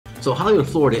So Hollywood,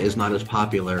 Florida is not as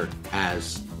popular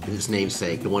as its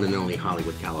namesake, the one and only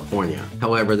Hollywood, California.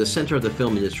 However, the center of the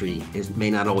film industry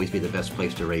may not always be the best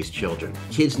place to raise children.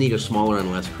 Kids need a smaller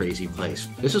and less crazy place.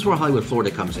 This is where Hollywood, Florida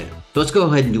comes in. So let's go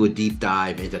ahead and do a deep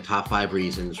dive into top 5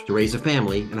 reasons to raise a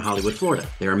family in Hollywood, Florida.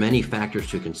 There are many factors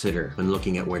to consider when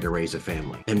looking at where to raise a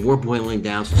family. And we're boiling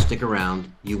down, so stick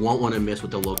around. You won't want to miss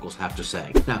what the locals have to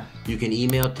say. Now, you can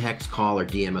email, text, call, or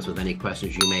DM us with any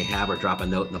questions you may have, or drop a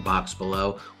note in the box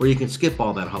below, or you can skip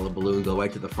all that hullabaloo and go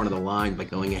right to the front of the line by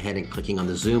going ahead and clicking on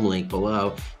the Zoom link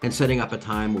below and setting up a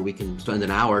time where we can spend an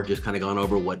hour just kind of going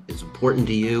over what is important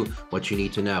to you, what you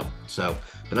need to know.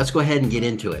 But let's go ahead and get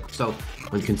into it. So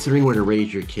when considering where to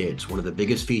raise your kids, one of the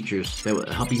biggest features that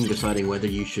will help you in deciding whether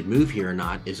you should move here or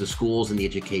not is the schools and the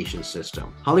education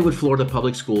system. Hollywood, Florida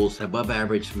public schools have above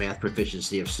average math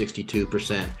proficiency of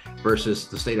 62% versus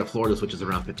the state of Florida's, which is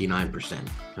around 59%,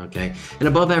 okay? And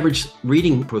above average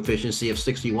reading proficiency of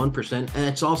 61%, and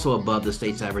it's also above the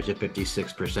state's average of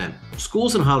 56%.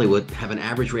 Schools in Hollywood have an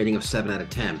average rating of 7 out of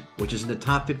 10, which is in the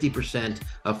top 50%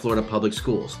 of Florida public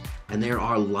schools. And there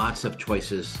are lots of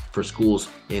choices for schools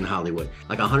in Hollywood,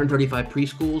 like 135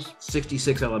 preschools,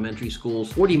 66 elementary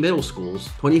schools, 40 middle schools,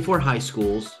 24 high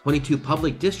schools, 22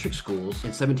 public district schools,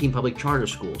 and 17 public charter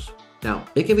schools. Now,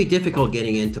 it can be difficult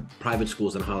getting into private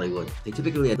schools in Hollywood. They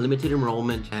typically have limited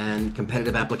enrollment and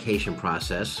competitive application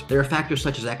process. There are factors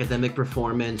such as academic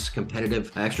performance,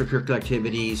 competitive extracurricular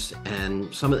activities,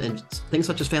 and things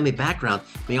such as family background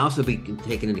may also be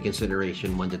taken into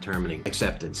consideration when determining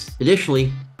acceptance.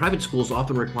 Additionally, private schools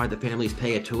often require the families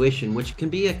pay a tuition, which can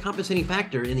be a compensating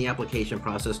factor in the application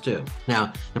process too.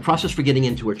 Now, the process for getting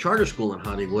into a charter school in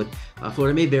Hollywood,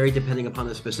 Florida may vary depending upon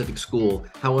the specific school.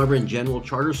 However, in general,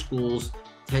 charter schools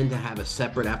tend to have a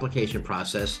separate application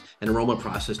process and enrollment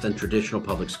process than traditional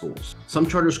public schools. Some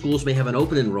charter schools may have an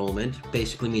open enrollment,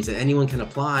 basically means that anyone can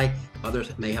apply.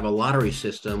 Others may have a lottery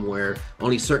system where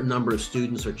only a certain number of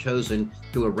students are chosen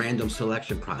through a random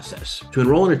selection process. To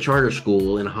enroll in a charter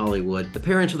school in Hollywood, the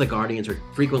parents or the guardians are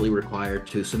frequently required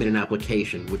to submit an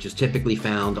application, which is typically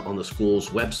found on the school's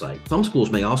website. Some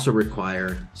schools may also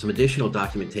require some additional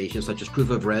documentation, such as proof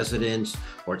of residence,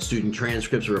 or student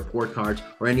transcripts or report cards,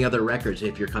 or any other records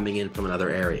if you're coming in from another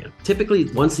area. Typically,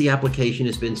 once the application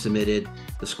has been submitted,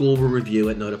 the school will review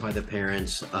it, notify the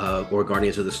parents or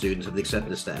guardians of the students of the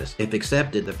acceptance status. If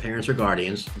accepted, the parents or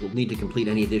guardians will need to complete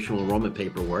any additional enrollment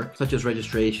paperwork, such as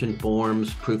registration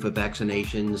forms, proof of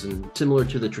vaccinations, and similar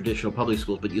to the traditional public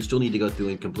schools, but you still need to go through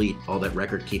and complete all that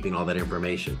record keeping, all that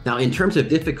information. Now, in terms of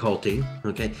difficulty,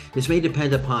 okay, this may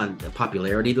depend upon the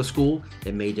popularity of the school.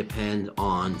 It may depend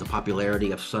on the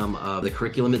popularity of some of the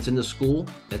curriculum that's in the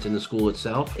school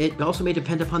itself. It also may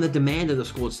depend upon the demand of the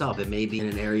school itself. It may be in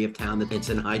an area of town that it's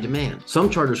in high demand. Some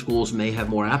charter schools may have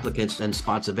more applicants than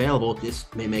spots available. This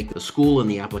may make the school and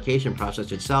the application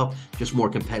process itself just more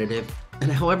competitive.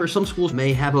 And however, some schools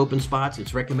may have open spots.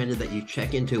 It's recommended that you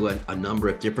check into a number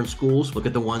of different schools. Look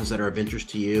at the ones that are of interest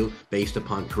to you based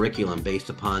upon curriculum, based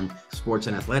upon sports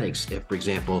and athletics. If, for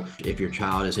example, if your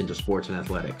child is into sports and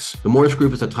athletics. The Morris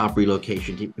Group is a top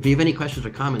relocation team. If you have any questions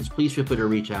or comments, please feel free to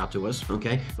reach out to us,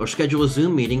 okay? Or schedule a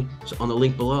Zoom meeting on the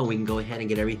link below. We can go ahead and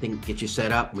get you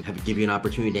set up. We give you an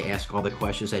opportunity to ask all the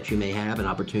questions that you may have, an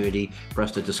opportunity for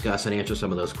us to discuss and answer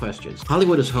some of those questions.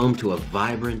 Hollywood is home to a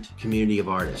vibrant community of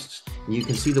artists. And you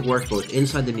can see the work both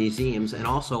inside the museums and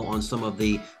also on some of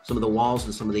the walls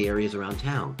in some of the areas around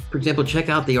town. For example, check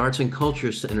out the Arts and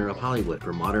Culture Center of Hollywood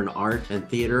for modern art and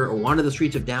theater, or wander the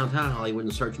streets of downtown Hollywood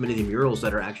and search many of the murals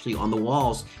that are actually on the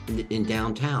walls in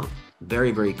downtown.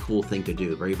 Very, very cool thing to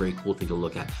do. Very, very cool thing to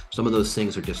look at. Some of those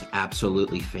things are just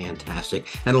absolutely fantastic.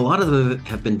 And a lot of them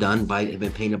have been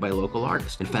painted by local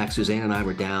artists. In fact, Suzanne and I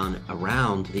were down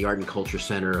around the Art and Culture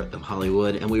Center of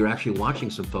Hollywood, and we were actually watching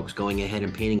some folks going ahead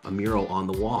and painting a mural on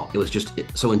the wall. It was just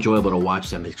so enjoyable to watch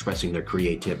them expressing their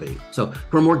creativity. So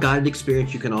for a more guided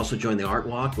experience, you can also join the Art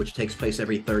Walk, which takes place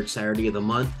every third Saturday of the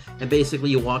month. And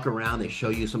basically you walk around, they show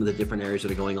you some of the different areas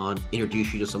that are going on,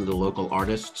 introduce you to some of the local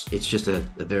artists. It's just a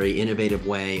very innovative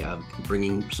way of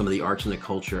bringing some of the arts and the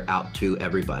culture out to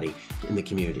everybody in the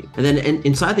community. And then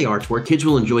inside the Arts Walk, kids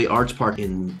will enjoy Arts Park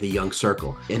in the Young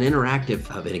Circle, an interactive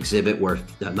an exhibit where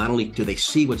not only do they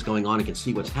see what's going on and can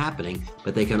see what's happening,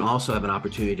 but they can also have an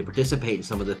opportunity to participate in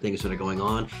some of the things that are going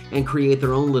on and create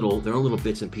their own little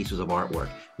bits and pieces of artwork.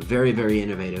 Very, very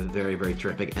innovative, very, very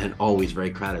terrific, and always very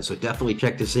crowded. So definitely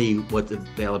check to see what the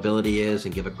availability is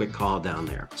and give a quick call down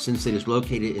there. Since it is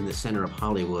located in the center of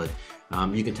Hollywood,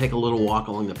 You can take a little walk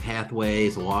along the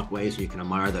pathways, the walkways, so you can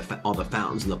admire all the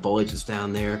fountains and the foliage that's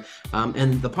down there.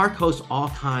 And the park hosts all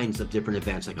kinds of different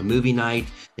events, like a movie night.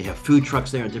 They have food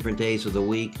trucks there on different days of the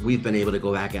week. We've been able to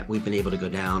go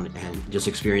down and just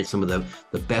experience some of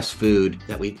the best food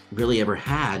that we really ever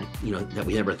had, that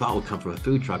we never thought would come from a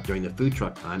food truck during the food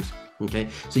truck times. Okay,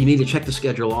 so you need to check the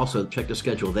schedule also, check the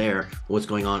schedule there, what's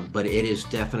going on, but it is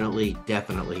definitely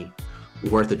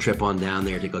worth a trip on down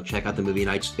there to go check out the movie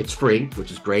nights. It's free, which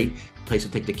is great. Place to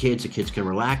take the kids can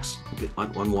relax,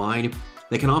 unwind.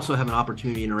 They can also have an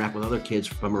opportunity to interact with other kids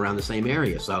from around the same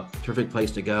area. So terrific place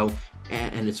to go.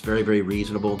 And it's very, very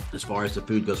reasonable as far as the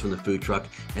food goes from the food truck.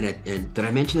 And did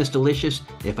I mention it's delicious?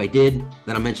 If I did,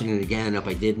 then I'm mentioning it again. And if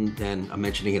I didn't, then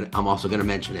I'm also going to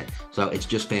mention it. So it's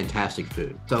just fantastic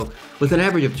food. So with an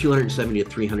average of 270 to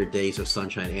 300 days of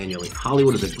sunshine annually,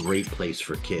 Hollywood is a great place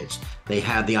for kids. They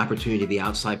have the opportunity to be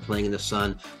outside playing in the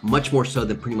sun, much more so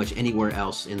than pretty much anywhere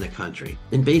else in the country.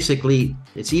 And basically,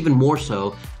 it's even more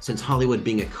so since Hollywood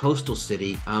being a coastal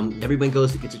city, everyone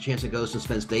gets a chance to go and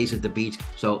spends days at the beach.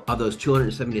 So of those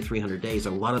 270 to 300 days, a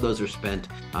lot of those are spent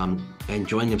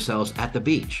enjoying themselves at the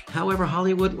beach. However,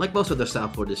 Hollywood, like most of the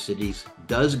South Florida cities,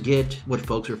 does get what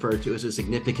folks refer to as a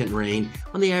significant rain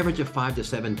on the average of 5 to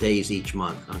 7 days each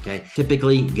month. Okay,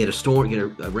 typically you get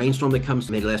a rainstorm that comes,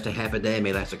 may last a half a day,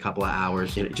 may last a couple of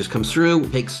hours. It just comes through,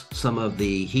 takes some of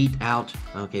the heat out.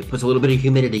 Okay, puts a little bit of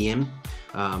humidity in.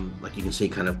 Like you can see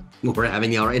kind of we're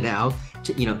having right now,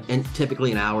 and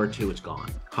typically an hour or two it's gone.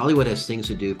 Hollywood has things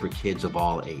to do for kids of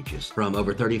all ages, from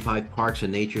over 35 parks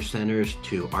and nature centers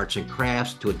to arts and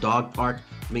crafts to a dog park.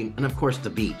 And of course the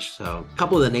beach. So a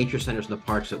couple of the nature centers and the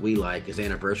parks that we like is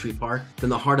Anniversary Park, in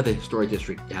the heart of the historic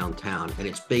district downtown. And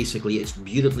it's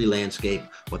beautifully landscaped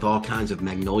with all kinds of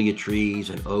magnolia trees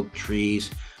and oak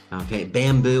trees,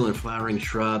 bamboo and flowering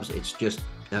shrubs. It's just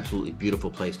absolutely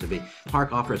beautiful place to be. The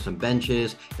park offers some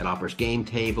benches, it offers game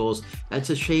tables. It's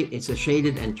a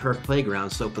shaded and turf playground,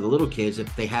 so for the little kids,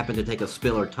 if they happen to take a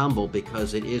spill or tumble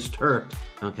because it is turfed,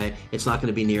 it's not going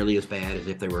to be nearly as bad as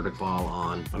if they were to fall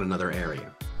on another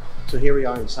area. So here we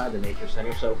are inside the nature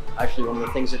center. So actually one of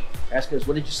the things that asked us,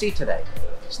 what did you see today?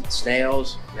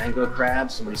 Snails, mango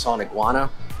crabs, somebody saw an iguana.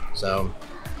 So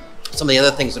some of the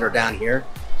other things that are down here.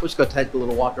 So let's go take a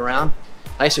little walk around.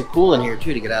 Nice and cool in here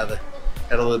too to get out of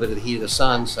a little bit of the heat of the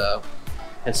sun. So,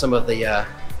 and some of the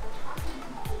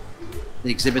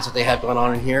exhibits that they have going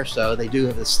on in here. So they do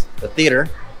have the theater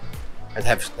that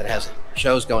has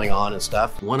shows going on and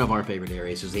stuff. One of our favorite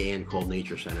areas is the Ann Cole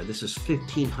Nature Center. This is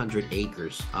 1,500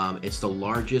 acres. It's the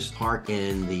largest park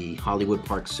in the Hollywood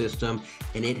Park system,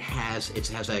 and it has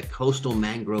a coastal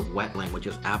mangrove wetland, which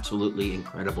is absolutely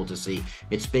incredible to see.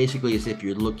 It's basically as if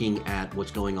you're looking at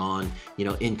what's going on,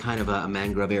 in kind of a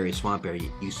mangrove area, swamp area.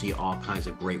 You see all kinds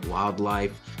of great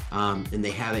wildlife, and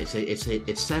they have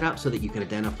it's set up so that you can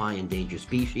identify endangered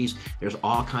species. There's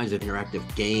all kinds of interactive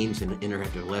games and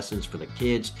interactive lessons for the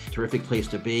kids. Terrific place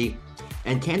to be.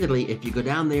 And candidly, if you go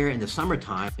down there in the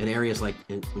summertime in areas when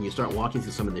you start walking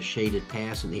through some of the shaded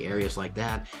paths and the areas like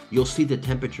that, you'll see the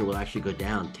temperature will actually go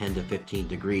down 10 to 15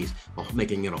 degrees,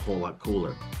 making it a whole lot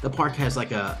cooler. The park has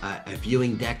like a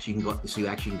viewing deck, so you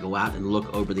actually can go out and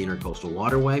look over the intercoastal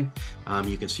waterway.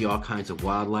 You can see all kinds of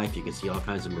wildlife, you can see all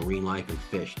kinds of marine life and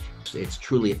fish. It's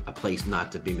truly a place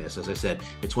not to be missed. As I said,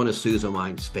 it's one of Sue's and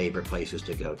mine's favorite places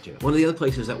to go to. One of the other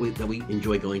places that we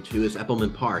enjoy going to is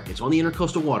Eppelman Park. It's on the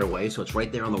intercoastal waterway, so it's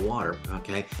right there on the water.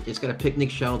 It's got a picnic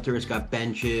shelter, it's got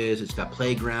benches, it's got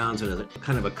playgrounds, and a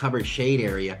kind of a covered shade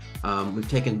area.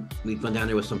 We've gone down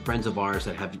there with some friends of ours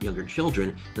that have younger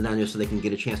children, and down there so they can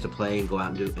get a chance to play and go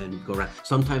out and go around.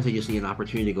 Sometimes they just need an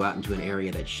opportunity to go out into an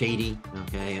area that's shady,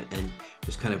 and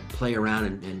just kind of play around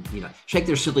and shake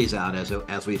their sillies out,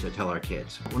 as we used to tell our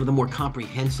kids. One of the more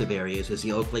comprehensive areas is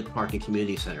the Oak Lake Park and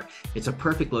Community Center. It's a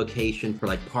perfect location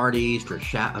for parties, for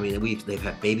they've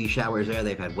had baby showers there,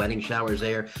 they've had wedding showers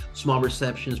there, small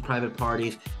receptions, private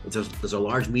parties. There's a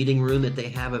large meeting room that they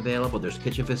have available. There's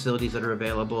kitchen facilities that are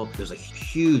available. There's a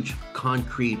huge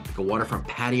concrete, a waterfront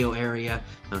patio area.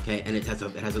 And it has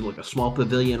a small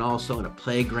pavilion also, and a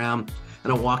playground,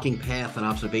 and a walking path, and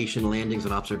observation landings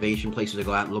and observation places to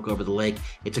go out and look over the lake.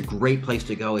 It's a great place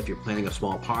to go if you're planning a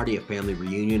small party, a family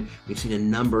reunion. We've seen a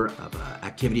number of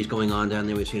activities going on down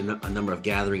there. We've seen a number of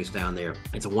gatherings down there.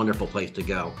 It's a wonderful place to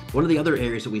go. One of the other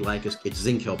areas that we like is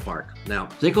Zinc Park. Now,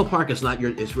 Zinc Park is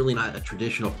it's really not a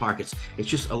traditional park. It's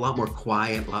just a lot more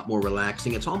quiet, a lot more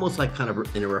relaxing. It's almost like kind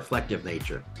of in a reflective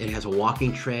nature. It has a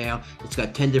walking trail. It's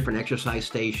got 10 different exercise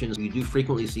stations. You do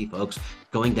frequently see folks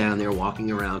going down there,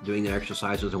 walking around, doing their exercise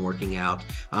exercises and working out.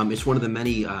 It's one of the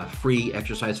many free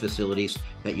exercise facilities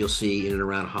that you'll see in and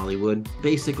around Hollywood.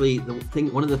 Basically,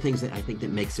 one of the things that I think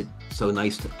that makes it so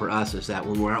nice for us is that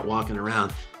when we're out walking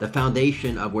around, the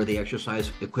foundation of where the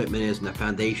exercise equipment is and the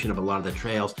foundation of a lot of the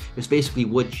trails is basically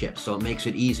wood chips, so it makes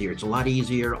it easier. It's a lot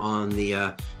easier on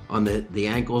the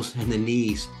ankles and the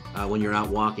knees when you're out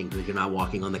walking, because you're not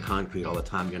walking on the concrete all the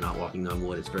time. You're not walking on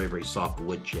wood. It's very, very soft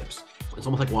wood chips. It's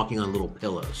almost like walking on little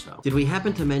pillows. So, did we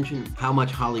happen to mention how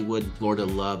much Hollywood, Florida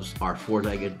loves our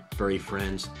four-legged furry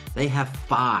friends? They have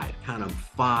count them,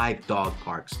 5 dog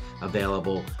parks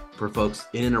available for folks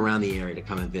in and around the area to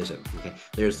come and visit. Okay,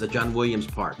 there's the John Williams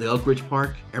Park, the Oak Ridge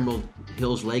Park, Emerald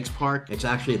Hills Lakes Park. It's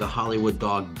actually the Hollywood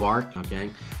Dog Bark. Okay,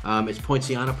 it's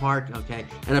Poinciana Park. Okay,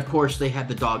 and of course they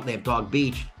have Dog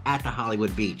Beach at the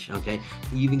Hollywood Beach. Okay,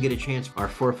 you can get a chance, our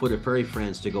 4-footed furry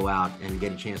friends, to go out and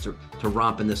get a chance to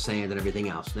romp in the sand and everything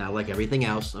else. Now, like everything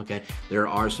else, okay, there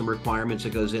are some requirements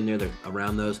that goes in there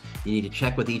around those. You need to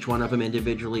check with each one of them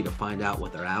individually to find out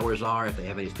what their hours are, if they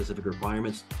have any specific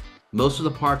requirements. Most of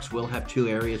the parks will have 2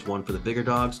 areas, one for the bigger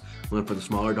dogs, one for the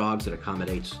smaller dogs, that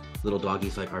accommodates little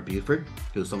doggies like our Buford,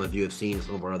 who some of you have seen in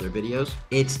some of our other videos.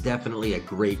 It's definitely a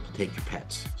great to take your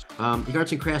pets. The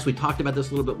Arts and Crafts, we talked about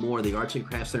this a little bit more. The Arts and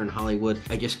Crafts Center in Hollywood,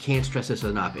 I just can't stress this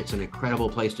enough. It's an incredible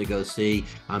place to go see.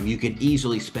 You could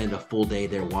easily spend a full day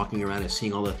there walking around and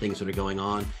seeing all the things that are going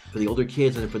on. For the older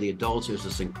kids and for the adults, there's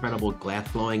this incredible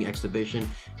glass blowing exhibition.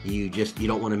 You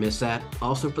don't want to miss that.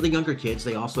 Also for the younger kids,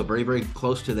 they also very, very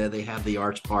close to there, they have the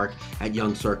Arts Park at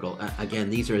Young Circle.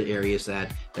 Again, these are areas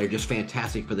that they're just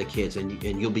fantastic for the kids, and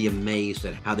you'll be amazed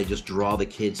at how they just draw the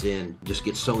kids in, just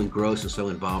get so engrossed and so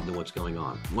involved in what's going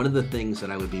on. One of the things that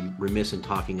I would be remiss in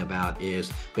talking about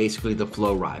is basically the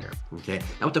Flow Rider. Okay,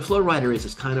 now what the Flow Rider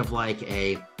is kind of like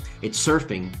it's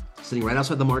surfing, sitting right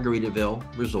outside the Margaritaville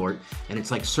Resort, and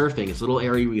it's like surfing. It's a little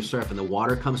area where you surf, and the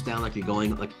water comes down like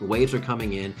the waves are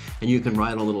coming in, and you can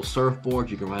ride on a little surfboard,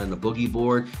 you can ride on a boogie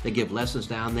board. They give lessons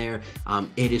down there.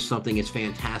 It is something, it's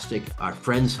fantastic. Our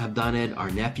friends have done it, our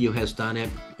nephew has done it.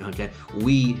 Okay,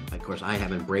 of course, I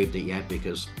haven't braved it yet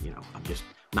because,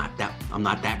 I'm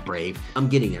not that brave. I'm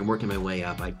getting there. I'm working my way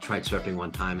up. I tried surfing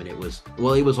one time, and it was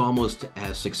almost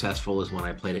as successful as when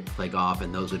I played golf.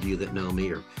 And those of you that know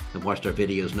me or have watched our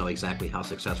videos know exactly how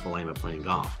successful I am at playing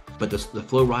golf. But the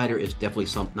Flow Rider is definitely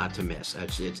something not to miss.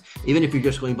 It's even if you're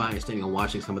just going by and standing and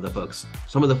watching some of the folks.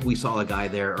 We saw a guy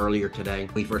there earlier today.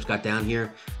 We first got down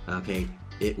here. Okay.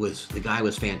 The guy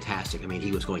was fantastic. I mean,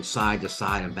 he was going side to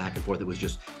side and back and forth. It was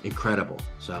just incredible.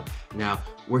 So now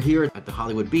we're here at the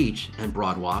Hollywood Beach and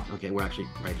Broadwalk. Okay, we're actually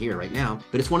right here right now,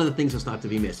 but it's one of the things that's not to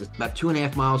be missed. It's about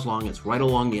 2.5 miles long. It's right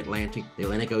along the Atlantic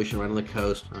Ocean, right on the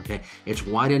coast. Okay, it's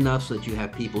wide enough so that you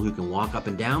have people who can walk up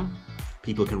and down.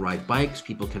 People can ride bikes,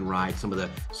 people can ride some of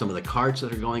the carts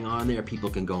that are going on there, people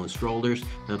can go in strollers,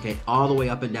 okay, all the way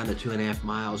up and down the 2.5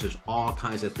 miles. There's all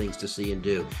kinds of things to see and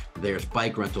do. There's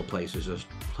bike rental places, there's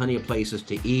plenty of places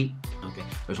to eat, okay,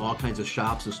 there's all kinds of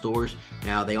shops and stores.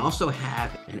 Now they also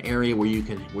have an area where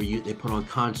they put on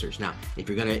concerts. Now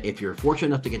if you're fortunate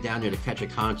enough to get down there to catch a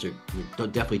concert,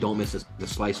 definitely don't miss the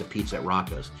slice of pizza at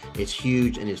Rocco's. It's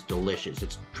huge and it's delicious.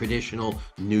 It's traditional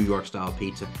New York style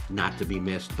pizza, not to be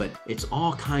missed, but it's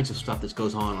all kinds of stuff that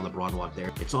goes on the Broadwalk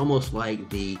there. It's almost like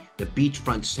the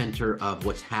beachfront center of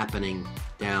what's happening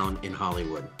down in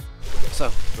Hollywood. So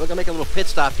we're gonna make a little pit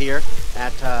stop here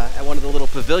at one of the little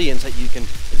pavilions that you can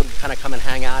kind of come and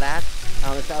hang out at.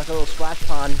 It's got like a little splash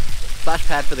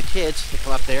pad for the kids to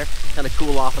come up there, kind of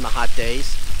cool off on the hot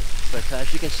days. But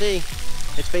as you can see,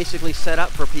 it's basically set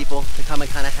up for people to come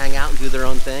and kind of hang out and do their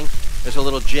own thing. There's a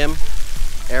little gym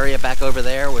area back over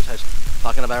there, which I was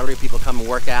talking about earlier. People come and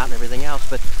work out and everything else.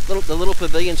 But the little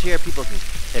pavilions here, people can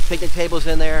have picnic tables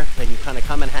in there. They can kind of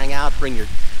come and hang out, bring your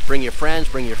friends,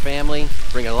 bring your family,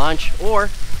 bring a lunch, or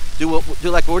do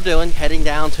like we're doing, heading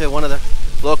down to one of the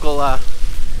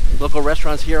local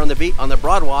restaurants here on the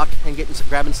Broadwalk and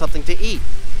grabbing something to eat.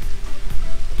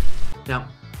 Now,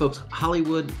 folks,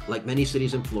 Hollywood, like many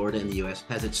cities in Florida and the U.S.,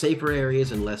 has its safer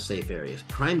areas and less safe areas.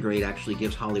 Crime grade actually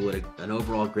gives Hollywood an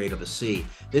overall grade of a C.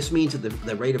 This means that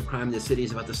the rate of crime in the city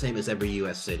is about the same as every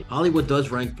U.S. city. Hollywood does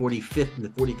rank 45th in the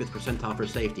 45th percentile for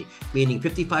safety, meaning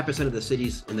 55% of the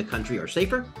cities in the country are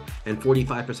safer and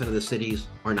 45% of the cities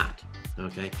are not.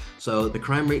 Okay, so the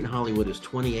crime rate in Hollywood is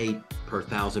 28 per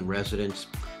 1,000 residents.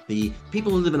 The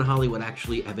people who live in Hollywood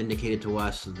actually have indicated to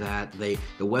us that the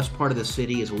west part of the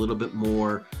city is a little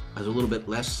bit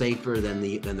less safer than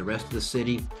the rest of the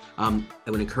city. I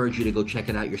would encourage you to go check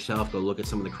it out yourself. Go look at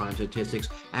some of the crime statistics.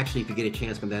 Actually, if you get a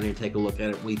chance, come down here and take a look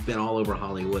at it. We've been all over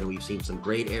Hollywood and we've seen some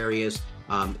great areas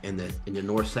in the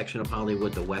north section of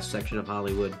Hollywood, the west section of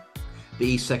Hollywood. the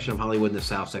east section of Hollywood and the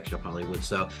south section of Hollywood.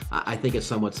 So I think it's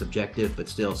somewhat subjective, but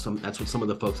still, that's what some of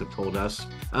the folks have told us.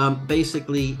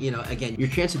 Basically, again, your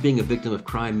chance of being a victim of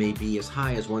crime may be as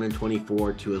high as 1 in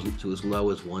 24 to as low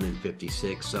as 1 in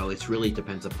 56. So it really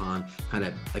depends upon, kind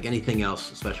of like anything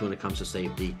else, especially when it comes to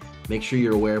safety. Make sure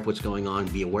you're aware of what's going on.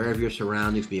 Be aware of your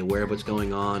surroundings. Be aware of what's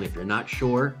going on. If you're not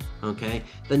sure, okay,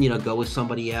 then go with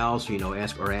somebody else,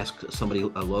 or ask somebody, a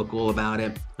local, about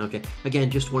it. Okay, again,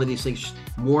 just one of these things.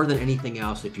 More than anything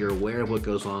else, if you're aware of what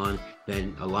goes on,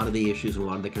 then a lot of the issues and a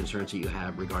lot of the concerns that you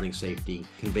have regarding safety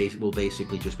will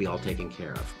basically just be all taken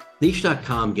care of.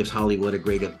 Leash.com gives Hollywood a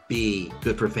grade of B,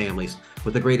 good for families,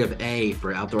 with a grade of A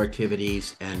for outdoor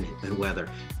activities and weather,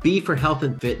 B for health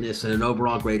and fitness, and an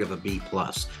overall grade of a B+.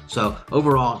 So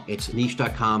overall, it's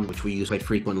Niche.com, which we use quite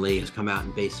frequently, has come out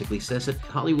and basically says that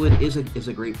Hollywood is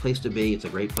a great place to be. It's a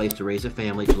great place to raise a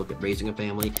family, to look at raising a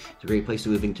family. It's a great place to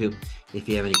moving to. If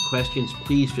you have any questions,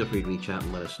 please feel free to reach out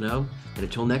and let us know. And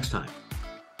until next time.